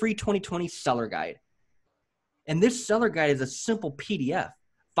download your free 2020 seller guide. And this seller guide is a simple PDF,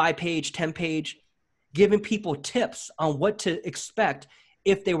 5-page, 10-page, giving people tips on what to expect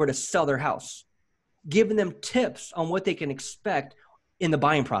if they were to sell their house, giving them tips on what they can expect in the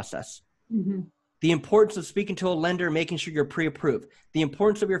buying process. Mm-hmm. The importance of speaking to a lender, making sure you're pre-approved, the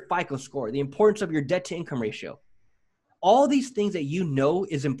importance of your FICO score, the importance of your debt to income ratio. All these things that you know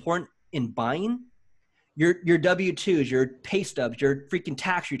is important in buying, your W-2s, your pay stubs, your freaking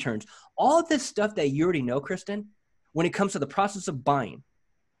tax returns, all of this stuff that you already know, Kristin, when it comes to the process of buying,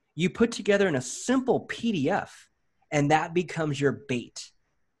 you put together in a simple PDF, and that becomes your bait.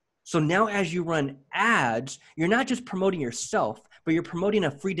 So now as you run ads, you're not just promoting yourself, but you're promoting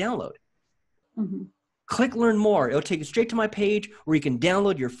a free download. Mm-hmm. Click learn more. It'll take you straight to my page where you can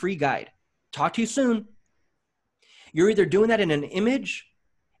download your free guide. Talk to you soon. You're either doing that in an image,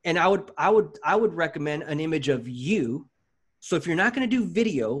 and I would recommend an image of you. So if you're not going to do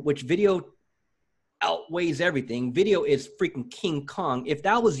video, which video outweighs everything, video is freaking King Kong. If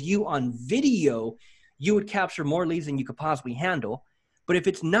that was you on video, you would capture more leads than you could possibly handle. But if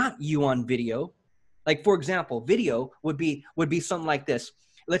it's not you on video, like for example, video would be something like this.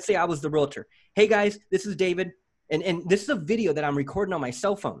 Let's say I was the realtor. Hey guys, this is David. And this is a video that I'm recording on my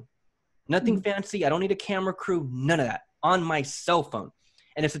cell phone. Nothing fancy. I don't need a camera crew. None of that. On my cell phone.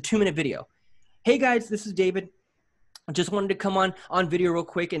 And it's a 2-minute video. Hey guys, this is David. I just wanted to come on video real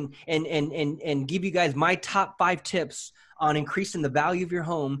quick and give you guys my top 5 tips on increasing the value of your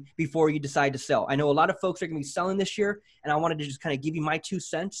home before you decide to sell. I know a lot of folks are going to be selling this year, and I wanted to just kind of give you my 2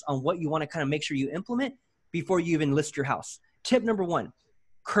 cents on what you want to kind of make sure you implement before you even list your house. Tip number 1,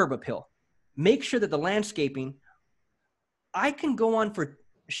 curb appeal. Make sure that the landscaping, I can go on for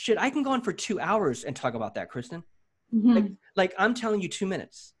 2 hours and talk about that, Kristin. Mm-hmm. Like I'm telling you 2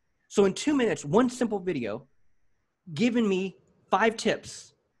 minutes. So in 2 minutes, one simple video giving me 5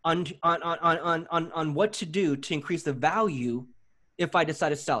 tips on what to do to increase the value if I decide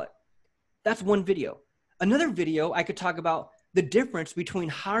to sell it. That's one video. Another video, I could talk about the difference between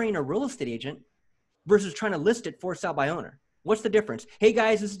hiring a real estate agent versus trying to list it for sale by owner. What's the difference? Hey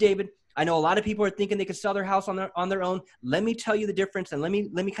guys, this is David. I know a lot of people are thinking they could sell their house on their own. Let me tell you the difference, and let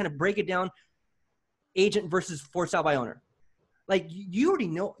me kind of break it down. Agent versus for sale by owner. Like you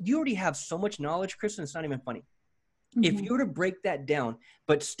already have so much knowledge, Kristin, it's not even funny. Mm-hmm. If you were to break that down,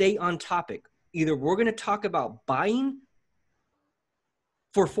 but stay on topic, either we're going to talk about buying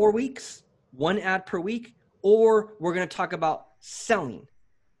for 4 weeks, 1 ad per week, or we're going to talk about selling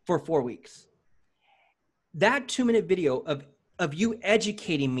for 4 weeks. that 2-minute video of you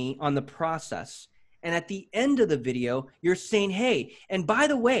educating me on the process. And at the end of the video, you're saying, hey, and by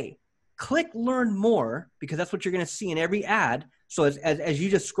the way, click learn more, because that's what you're going to see in every ad. So as you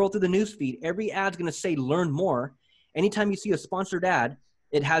just scroll through the news feed, every ad's going to say learn more. Anytime you see a sponsored ad,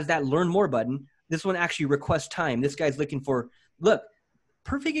 it has that learn more button. This one actually requests time. This guy's looking for, look,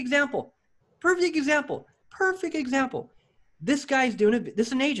 perfect example. This guy's doing it. This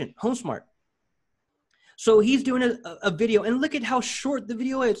is an agent, HomeSmart. So he's doing a video, and look at how short the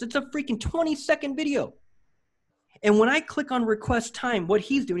video is. It's a freaking 20-second video. And when I click on request time, what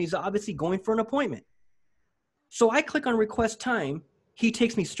he's doing, he's obviously going for an appointment. So I click on request time. He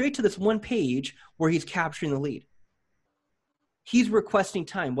takes me straight to this one page where he's capturing the lead. He's requesting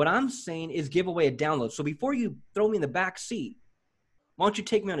time. What I'm saying is give away a download. So before you throw me in the back seat, why don't you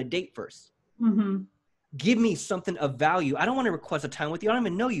take me on a date first? Mm-hmm. Give me something of value. I don't want to request a time with you. I don't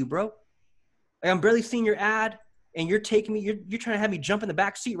even know you, bro. Like, I'm barely seeing your ad, and you're taking me, you're trying to have me jump in the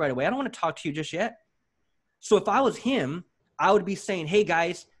back seat right away. I don't want to talk to you just yet. So if I was him, I would be saying, hey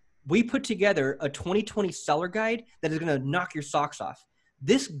guys, we put together a 2020 seller guide that is going to knock your socks off.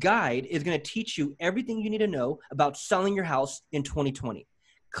 This guide is going to teach you everything you need to know about selling your house in 2020.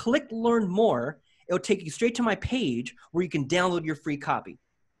 Click learn more. It'll take you straight to my page where you can download your free copy.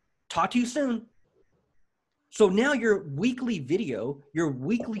 Talk to you soon. So now your weekly video, your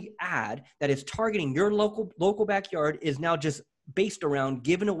weekly ad that is targeting your local backyard is now just based around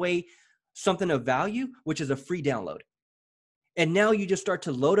giving away something of value, which is a free download. And now you just start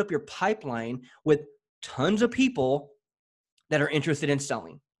to load up your pipeline with tons of people that are interested in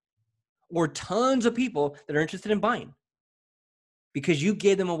selling, or tons of people that are interested in buying, because you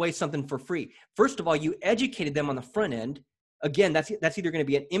gave them away something for free. First of all, you educated them on the front end. Again, that's either going to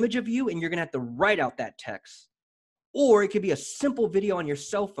be an image of you and you're going to have to write out that text, or it could be a simple video on your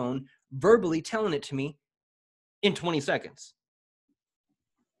cell phone, verbally telling it to me in 20 seconds.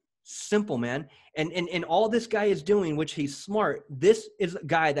 Simple, man. And all this guy is doing, which he's smart, this is a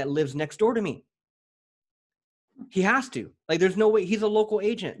guy that lives next door to me. He has to. Like, there's no way. He's a local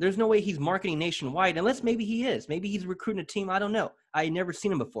agent. There's no way he's marketing nationwide, unless maybe he is. Maybe he's recruiting a team. I don't know. I never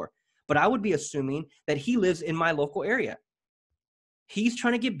seen him before. But I would be assuming that he lives in my local area. He's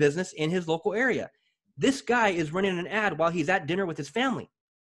trying to get business in his local area. This guy is running an ad while he's at dinner with his family.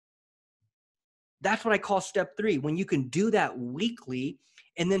 That's what I call step 3, when you can do that weekly.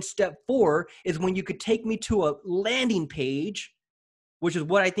 And then step 4 is when you could take me to a landing page, which is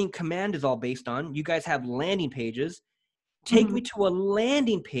what I think Command is all based on. You guys have landing pages. Take me to a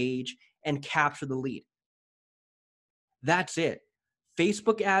landing page and capture the lead. That's it.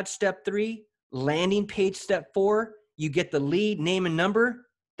 Facebook ad step 3, landing page step 4. You get the lead, name and number.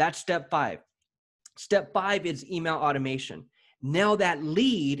 That's step 5. Step 5 is email automation. Now that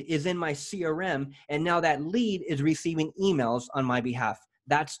lead is in my CRM, and now that lead is receiving emails on my behalf.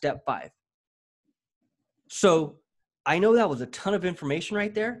 That's step 5. So I know that was a ton of information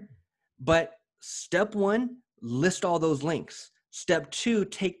right there, but step 1, list all those links. Step 2,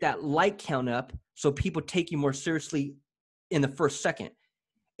 take that like count up so people take you more seriously in the first second.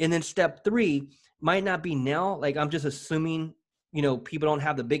 And then step 3 might not be now. Like, I'm just assuming, people don't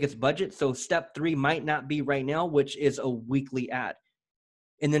have the biggest budget. So step 3 might not be right now, which is a weekly ad.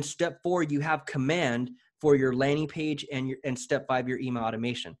 And then step 4, you have Command for your landing page, and step 5, your email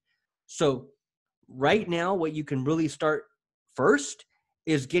automation. So right now, what you can really start first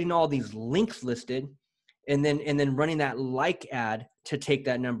is getting all these links listed, and then running that like ad to take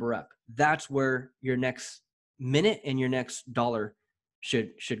that number up. That's where your next minute and your next dollar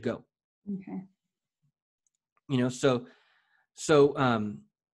should go. Okay. So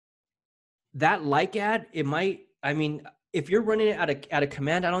that like ad, it might, if you're running it at a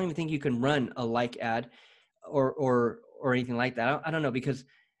Command, I don't even think you can run a like ad or anything like that. I don't know, because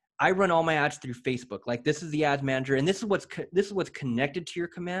I run all my ads through Facebook. Like, this is the ads manager, and this is what's connected to your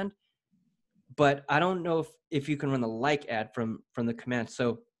Command. But I don't know if you can run the like ad from the Command.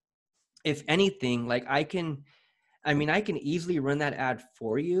 So if anything, like, I can easily run that ad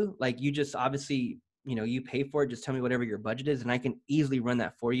for you. Like, you just obviously, you pay for it. Just tell me whatever your budget is, and I can easily run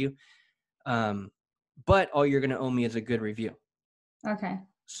that for you. But all you're going to owe me is a good review. Okay.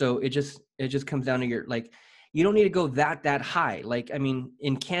 So it just comes down to your, like, you don't need to go that high. Like,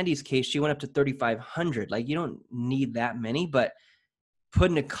 in Candy's case, she went up to 3,500. Like, you don't need that many, but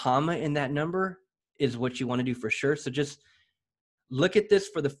putting a comma in that number is what you want to do for sure. So just look at this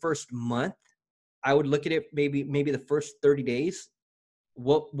for the first month. I would look at it maybe the first 30 days.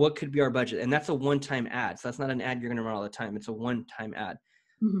 What could be our budget? And that's a one-time ad. So that's not an ad you're going to run all the time. It's a one-time ad.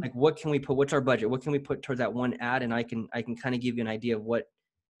 Like, what can we put? What's our budget? What can we put towards that one ad? And I can kind of give you an idea of what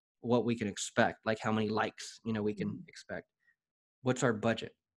what we can expect, like how many likes, we can expect. What's our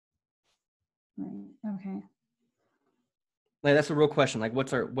budget? Right. Okay. Like, that's a real question. Like,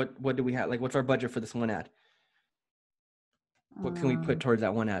 what do we have? Like, what's our budget for this one ad? What can we put towards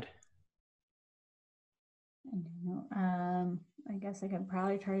that one ad? I don't know. I guess I could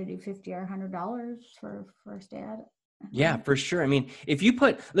probably try to do $50 or $100 for first ad. Yeah, for sure. I mean, if you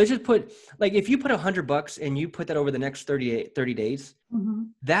put, let's just put, like, if you put $100 and you put that over the next 30 days,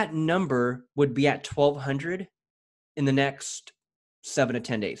 that number would be at 1,200 in the next 7 to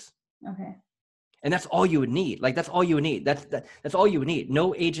 10 days. Okay. And that's all you would need. Like, that's all you would need. That's all you would need.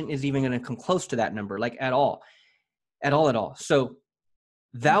 No agent is even going to come close to that number, like at all. So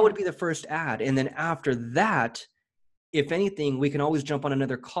that would be the first ad. And then after that, if anything, we can always jump on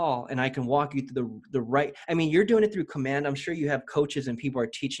another call and I can walk you through the right. I mean, you're doing it through command. I'm sure you have coaches and people are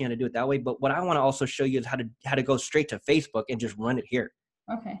teaching you how to do it that way. But what I want to also show you is how to go straight to Facebook and just run it here.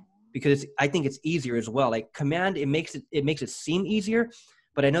 Okay. Because I think it's easier as well. Like command, it makes it seem easier,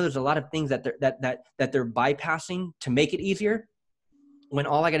 but I know there's a lot of things that they're bypassing to make it easier. When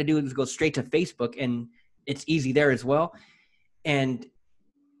all I got to do is go straight to Facebook, and it's easy there as well. And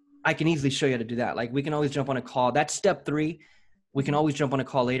I can easily show you how to do that. Like, we can always jump on a call. That's step 3. We can always jump on a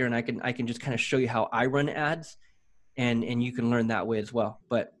call later, and I can just kind of show you how I run ads, and you can learn that way as well.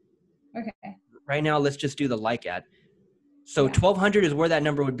 But okay, right now, let's just do the like ad. So 1,200 is where that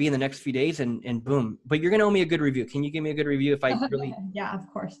number would be in the next few days, and boom. But you're gonna owe me a good review. Can you give me a good review if I really? Yeah, of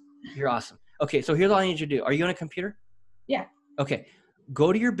course. You're awesome. Okay, so here's all I need you to do. Are you on a computer? Yeah. Okay,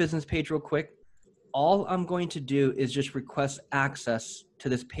 go to your business page real quick. All I'm going to do is just request access to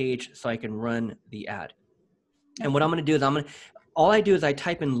this page so I can run the ad. Okay. And what I'm going to do is all I do is I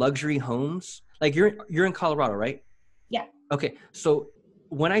type in luxury homes. Like, you're in Colorado, right? Yeah. Okay. So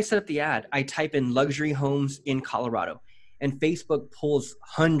when I set up the ad, I type in luxury homes in Colorado, and Facebook pulls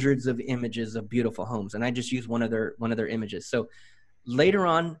hundreds of images of beautiful homes. And I just use one of their images. So later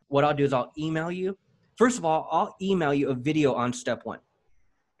on, what I'll do is I'll email you. First of all, I'll email you a video on step 1.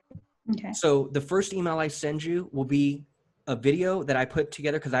 Okay. So the first email I send you will be a video that I put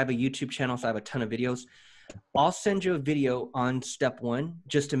together because I have a YouTube channel, so I have a ton of videos. I'll send you a video on step 1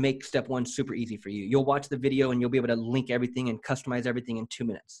 just to make step 1 super easy for you. You'll watch the video and you'll be able to link everything and customize everything in 2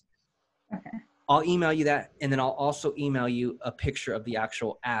 minutes. Okay. I'll email you that, and then I'll also email you a picture of the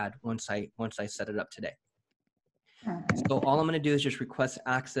actual ad once I set it up today. All right. So all I'm going to do is just request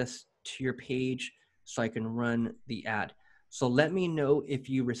access to your page so I can run the ad. So let me know if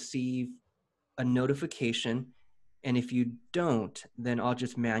you receive a notification, and if you don't, then I'll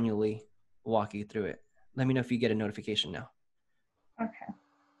just manually walk you through it. Let me know if you get a notification now. Okay.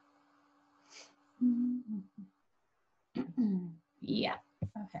 Yeah.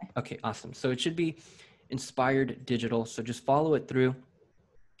 Okay. Okay, awesome. So it should be Inspired Digital. So just follow it through,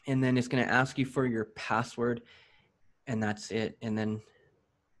 and then it's going to ask you for your password, and that's it. And then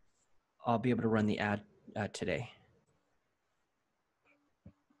I'll be able to run the ad today.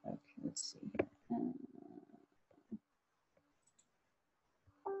 Okay, let's see.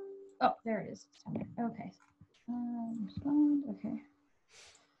 Oh, there it is. Okay. Respond. Okay.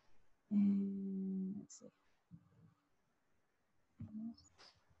 And let's see.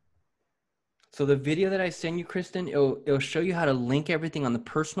 So the video that I send you, Kristin, it'll show you how to link everything on the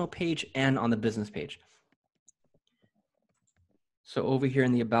personal page and on the business page. So over here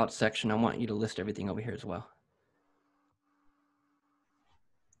in the About section, I want you to list everything over here as well.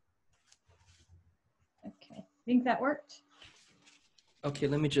 Okay, I think that worked. Okay,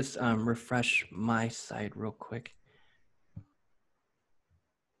 let me just refresh my side real quick.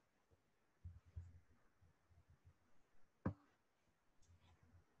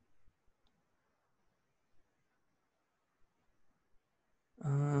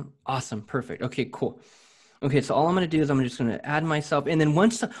 Awesome, perfect. Okay, cool. Okay, so all I'm going to do is I'm just going to add myself, and then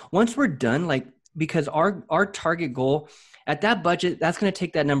once we're done, like, because our target goal at that budget, that's going to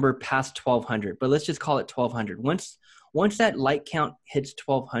take that number past 1,200, but let's just call it 1,200. Once that like count hits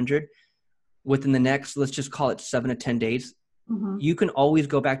 1,200 within the next, let's just call it 7 to 10 days, you can always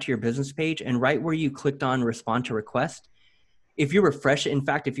go back to your business page, and right where you clicked on respond to request, if you refresh it, in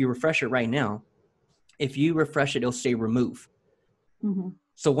fact, if you refresh it right now, if you refresh it, it'll say remove.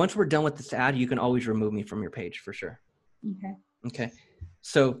 So once we're done with this ad, you can always remove me from your page for sure. Okay.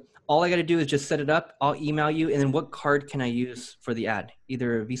 So all I got to do is just set it up. I'll email you. And then what card can I use for the ad?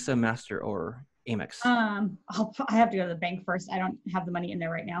 Either Visa, Master, or Amex. I have to go to the bank first. I don't have the money in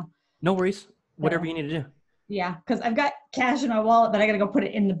there right now. No worries. Whatever you need to do. Yeah, because I've got cash in my wallet, but I got to go put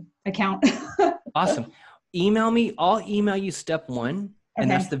it in the account. Awesome. Email me. I'll email you step 1. And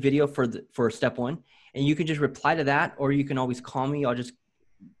that's the video for step 1. And you can just reply to that, or you can always call me. I'll just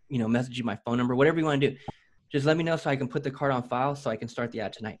message you my phone number, whatever you want to do. Just let me know so I can put the card on file so I can start the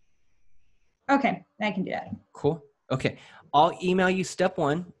ad tonight. Okay, I can do that. Cool. Okay. I'll email you step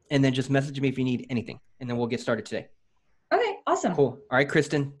 1 and then just message me if you need anything. And then we'll get started today. Okay, awesome. Cool. All right,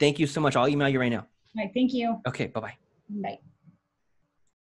 Kristin, thank you so much. I'll email you right now. All right, thank you. Okay, bye-bye. Bye.